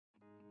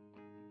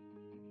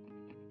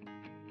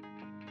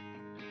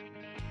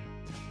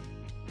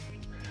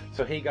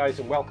So hey guys,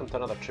 and welcome to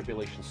another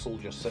Tribulation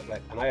Soldier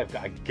Sitrep, and I have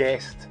got a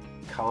guest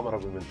camera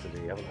woman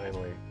today, haven't I,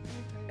 Emily?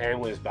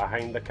 Emily's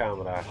behind the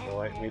camera,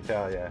 let me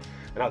tell you, and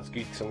that's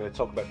good because I'm going to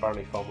talk about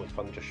Birnie Family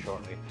fun just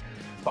shortly.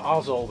 But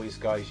as always,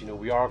 guys, you know,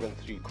 we are going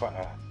through quite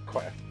a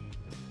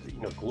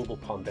global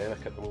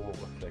pandemic at the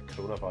moment with the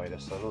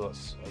coronavirus. I know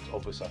that's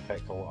obviously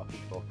affecting a lot of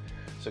people.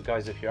 So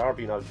guys, if you are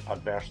being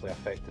adversely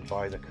affected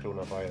by the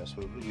coronavirus,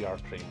 we really are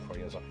praying for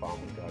you as a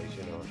family, guys,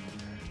 you know.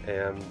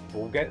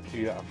 We'll get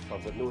through it.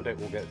 I've got no doubt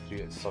we'll get through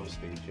it at some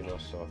stage, you know,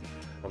 so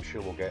I'm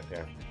sure we'll get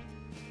there.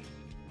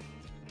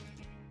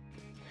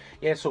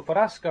 Yeah, so for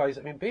us guys,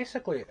 I mean,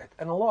 basically,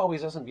 in a lot of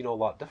ways, it hasn't been all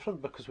that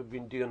different because we've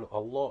been doing a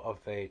lot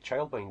of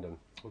childminding.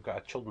 We've got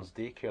a children's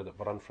daycare that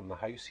we run from the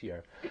house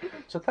here.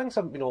 So things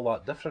haven't been all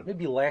that different.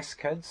 Maybe less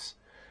kids,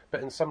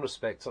 but in some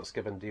respects, that's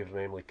given David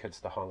and Emily kids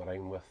to hang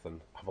around with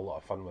and have a lot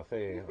of fun with.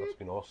 That's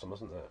been awesome,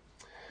 isn't it?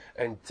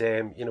 And,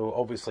 you know,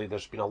 obviously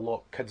there's been a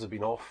lot, kids have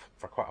been off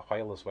for quite a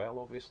while as well,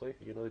 obviously.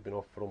 You know, they've been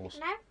off for almost...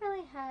 And I've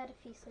really had a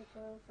few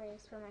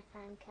sleepovers for my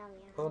friend Kelly.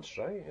 Oh, that's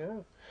right, yeah.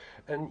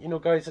 And, you know,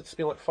 guys, it's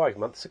been like 5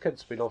 months the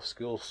kids have been off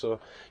school,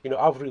 so, you know,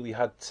 I've really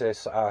had to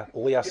sort of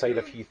lay aside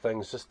a few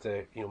things just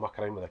to, you know, muck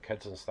around with the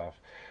kids and stuff.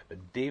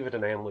 But David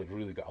and Emily have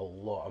really got a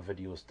lot of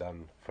videos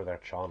done for their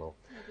channel.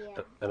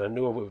 Yeah. And I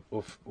know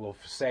we've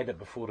said it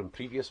before in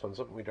previous ones,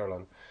 haven't we,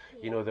 darling?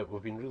 Yeah. You know, that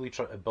we've been really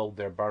trying to build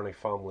their Birnie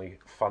Family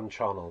fun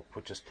channel,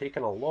 which has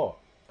taken a lot.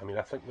 I mean,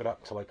 I think we're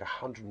up to like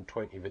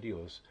 120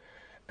 videos,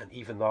 and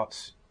even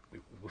that's,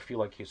 we feel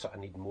like you sort of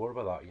need more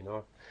with that, you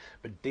know.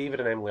 But David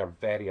and Emily are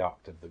very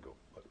active. They go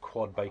like,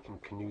 quad biking,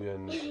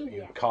 canoeing,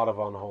 you know,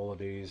 caravan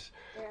holidays,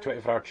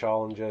 24-hour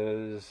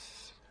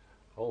challenges,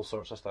 all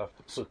sorts of stuff.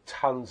 So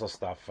tons of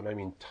stuff, and I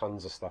mean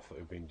tons of stuff that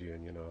we've been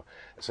doing, you know.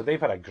 So they've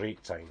had a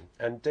great time.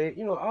 And,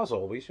 you know, as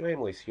always, you know,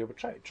 Emily's here. We're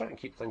trying to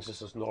keep things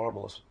just as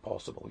normal as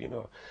possible, you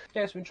know.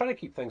 Yes, we've been trying to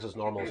keep things as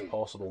normal as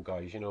possible,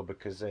 guys, you know,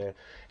 because, you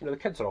know, the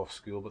kids are off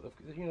school, but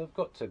they've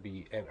got to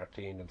be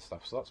entertained and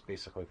stuff. So that's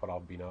basically what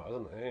I've been at,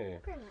 isn't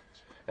it? Pretty much.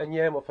 And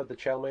yeah, we've had the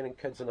child minding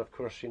kids, and of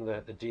course, you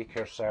know, the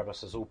daycare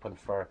service is open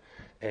for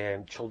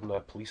children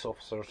of police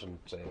officers and,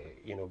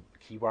 you know,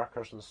 key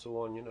workers and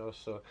so on, you know,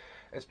 so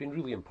it's been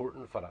really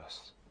important for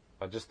us.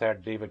 I just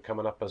heard David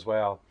coming up as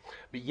well.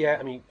 But yeah,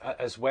 I mean,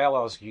 as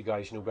well as you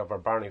guys, you know, we have our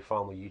Birnie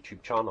Family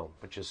YouTube channel,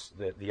 which is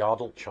the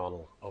adult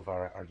channel of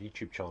our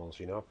YouTube channels,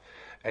 you know.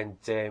 And,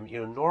 you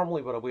know,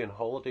 normally we're away on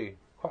holiday,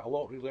 quite a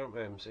lot really, aren't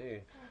we, MC?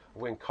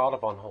 Away on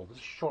caravan holidays,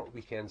 short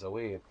weekends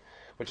away,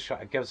 which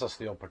gives us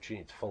the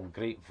opportunity to film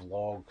great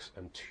vlogs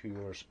and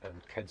tours and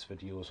kids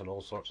videos and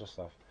all sorts of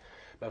stuff.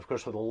 But of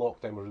course with the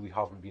lockdown we really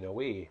haven't been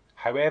away.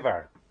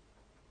 However,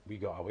 we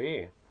got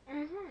away.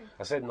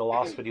 I said in the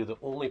last video the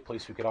only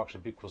place we could actually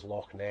book was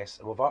Loch Ness,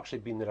 and we've actually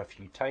been there a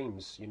few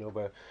times, you know,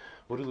 but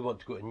we really want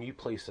to go to new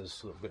places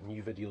so that we've got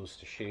new videos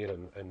to share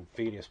in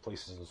various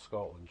places in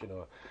Scotland, you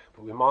know.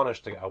 But we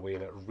managed to get away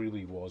and it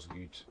really was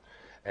good.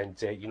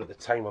 And, you know, at the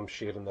time I'm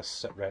sharing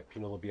this Sitrep,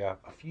 you know, there'll be a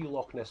few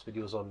Loch Ness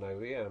videos on now,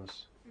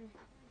 Ems.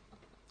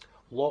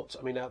 Lots.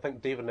 I mean, I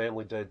think David and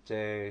Emily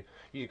did,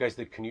 you guys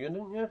did canoeing,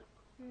 didn't you?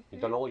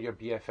 You've done all your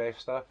BFF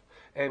stuff.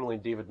 Emily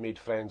and David made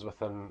friends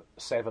within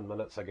 7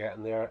 minutes of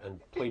getting there and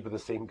played with the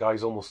same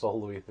guys almost all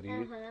the way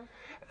through.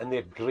 And they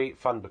had great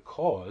fun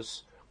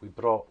because we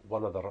brought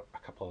a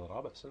couple of the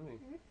rabbits, didn't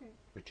we?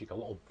 We took a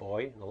little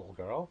boy and a little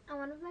girl. And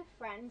one of my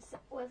friends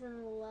was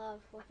in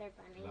love with their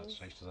bunnies.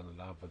 That's right, she's in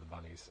love with the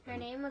bunnies. Her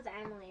name was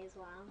Emily as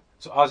well.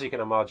 So as you can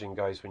imagine,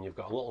 guys, when you've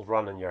got a little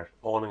run in your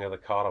awning of the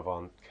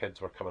caravan,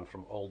 kids were coming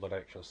from all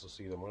directions to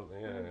see them, weren't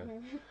they? Yeah.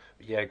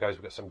 But yeah, guys,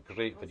 we've got some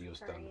great videos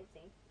done.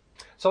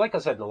 So like I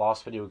said in the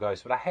last video,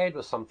 guys, we're ahead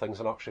with some things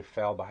and actually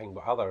fell behind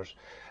with others.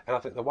 And I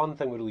think the one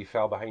thing we really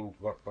fell behind,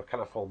 we're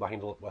kind of falling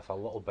behind with a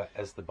little bit,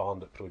 is the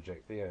Bandit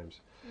project, the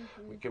Ems.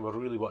 We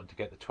really wanted to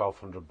get the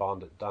 1200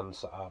 Bandit done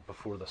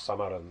before the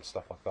summer and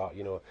stuff like that,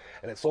 you know.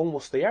 And it's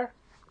almost there.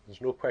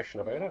 There's no question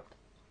about it.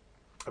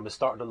 And we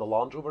started on the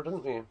Land Rover,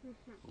 didn't we?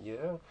 Yeah.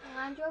 The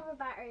Land Rover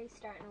battery is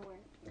starting to work.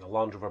 The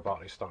Land Rover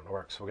battery is starting to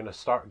work. So we're going to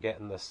start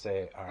getting this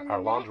our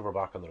Land Rover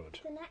back on the road.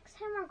 The next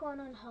time we're going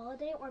on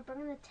holiday, we're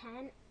bringing the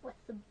tent with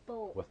the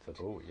boat. With the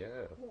boat, yeah.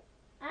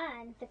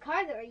 And the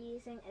car that we're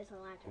using is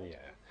a Land Rover.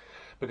 Yeah.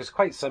 Because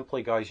quite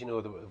simply, guys, you know,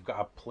 we've got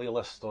a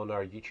playlist on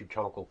our YouTube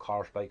channel called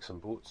Cars, Bikes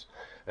and Boats.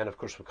 And of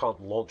course we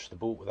can't launch the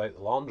boat without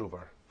the Land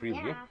Rover, really.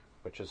 Yeah.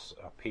 Which is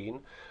a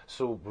pain.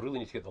 So we really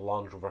need to get the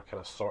Land Rover kind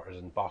of sorted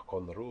and back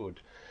on the road.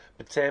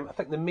 But I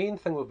think the main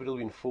thing we've really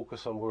been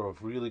focused on, where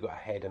we've really got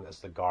ahead in, is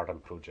the garden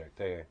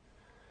project.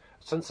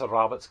 Since the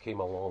rabbits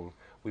came along,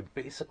 we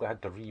basically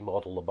had to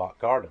remodel the back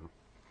garden.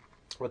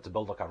 We had to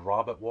build like a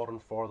rabbit warren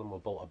for them. We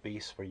built a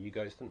base for you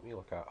guys, didn't we?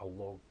 Like a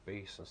log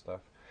base and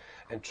stuff.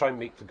 And try and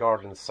make the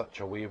garden in such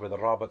a way where the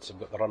rabbits have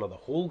got the run of the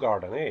whole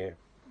garden,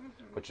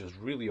 which is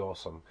really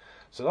awesome.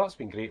 So that's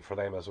been great for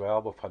them as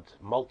well. We've had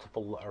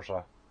multiple litters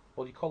of,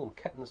 well, you call them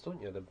kittens,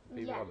 don't you? The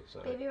baby rabbits.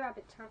 Baby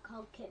rabbits are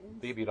called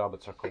kittens. Baby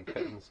rabbits are called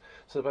kittens.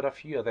 So there were a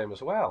few of them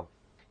as well.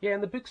 Yeah,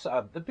 and the books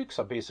I've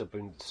basically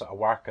been sort of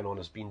working on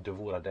has been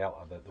Devora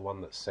Delta, the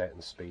one that's set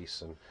in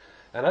space, and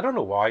And I don't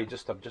know why, I've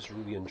just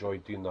really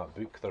enjoyed doing that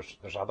book.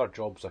 There's other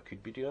jobs I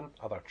could be doing,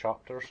 other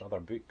chapters, other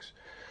books.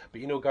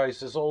 But you know,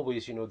 guys, as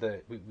always, you know,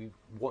 we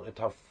wanted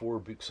to have 4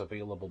 books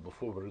available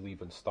before we really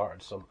even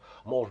started. So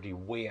I'm already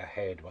way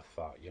ahead with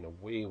that, you know,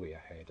 way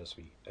ahead as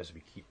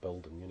we keep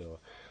building, you know.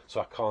 So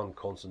I can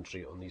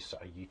concentrate on these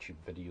sort of YouTube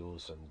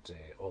videos and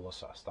all this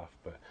sort of stuff.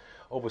 But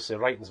obviously,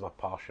 writing's my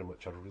passion,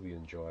 which I really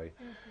enjoy.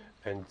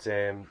 And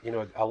you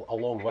know,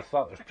 along with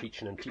that, there's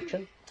preaching and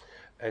teaching.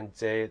 And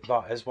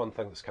that is one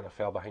thing that's kind of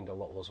fell behind a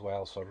little as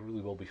well. So I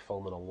really will be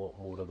filming a lot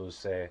more of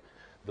those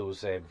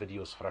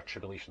videos for our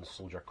Tribulation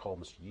Soldier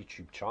Comms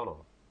YouTube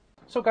channel.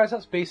 So guys,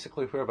 that's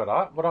basically where we're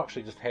at. We're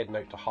actually just heading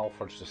out to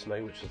Halfords just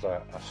now, which is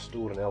a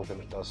store in Elgin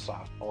that does sort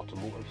of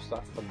automotive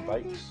stuff and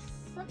bikes.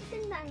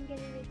 Something that I'm going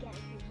to be getting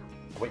from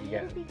Halfords. What you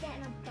get? I'm going to be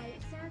getting a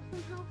bike stand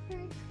from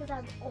Halfords because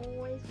I've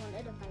always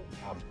wanted a bike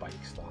stand. A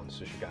bike stand.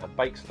 So she got a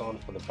bike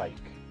stand for the bike.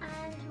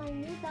 And my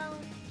new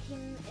belt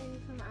came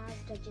in from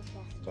Asda just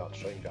yesterday.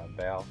 That's right, you got a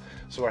bell.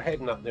 So we're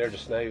heading up there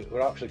just now.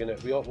 We're actually going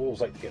to, we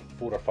always like to get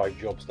 4 or 5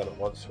 jobs done at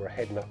once, so we're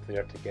heading up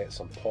there to get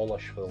some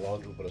polish for the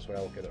Land Rover as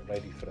well, get it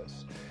ready for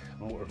its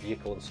motor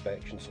vehicle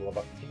inspection. So we'll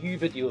have a few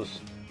videos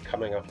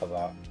coming up of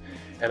that.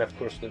 And of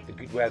course the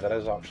good weather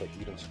is actually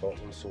here in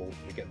Scotland, so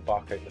we get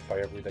back out in the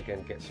firewood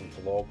again, get some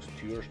vlogs,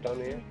 tours done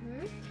here.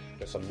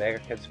 Got some Mega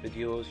Kids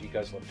videos, you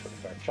guys love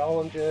 25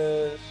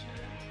 challenges.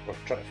 We're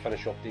trying to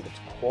finish off David's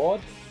quad,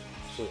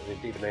 so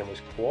that David and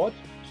Emily's quad,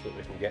 so that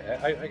we can get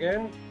it out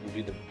again and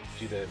do the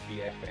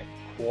BFF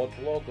quad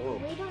vlog. Oh.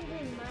 We don't do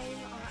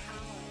mine or ours.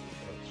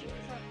 That's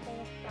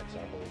right. That's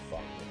our whole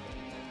family.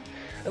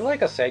 And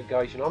like I said,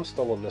 guys, you know, I'm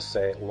still on this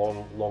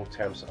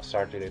long-term sort of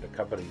surgery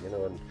recovery, you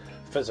know, and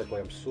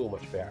physically I'm so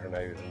much better now,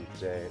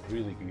 and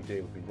really good.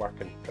 We've been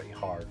working pretty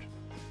hard,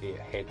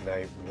 heading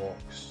out,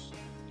 walks,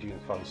 doing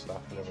fun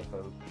stuff and everything.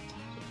 So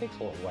it takes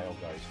a little while,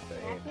 guys. But,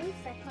 I've been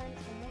cycling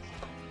almost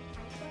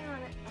actually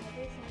on it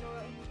every single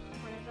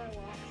one of our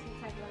walks since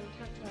I've learned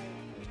how to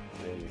ride.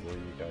 There you go,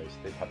 you guys.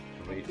 They've had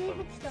great fun.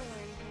 David's still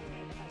learning how to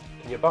ride a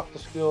bike. And you're back to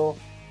school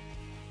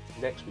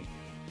next week.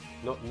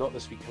 Not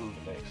this week coming,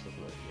 but next, isn't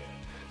it? Yeah.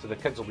 So the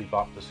kids will be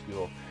back to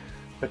school.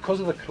 Because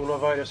of the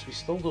coronavirus, we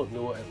still don't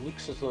know. It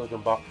looks as though they're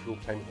going back full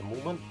time at the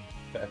moment.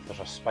 But if there's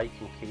a spike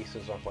in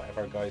cases or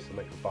whatever, guys, they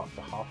might go back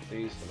to half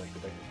days, they might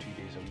go down to 2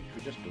 days a week.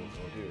 We just don't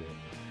know, do we?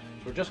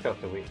 So we're just going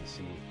to have to wait and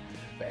see.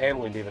 But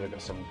Emily and David have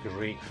got some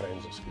great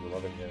friends at school,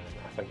 haven't you? And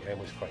I think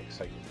Emily's quite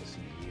excited to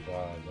see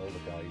Ava and all the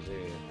guys,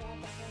 eh?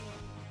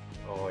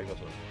 Oh, he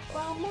wasn't.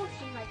 Well,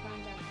 most of my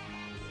friends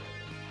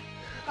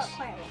are got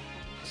quite a lot.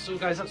 So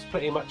guys, that's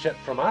pretty much it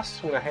from us.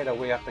 I'm going to head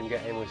away up and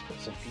get Emily's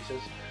bits and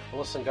pieces.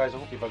 Well, listen guys, I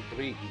hope you have a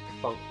great week.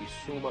 Thank you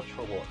so much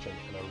for watching,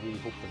 and I really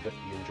hope that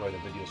you enjoy the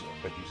videos that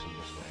we're producing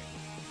just now.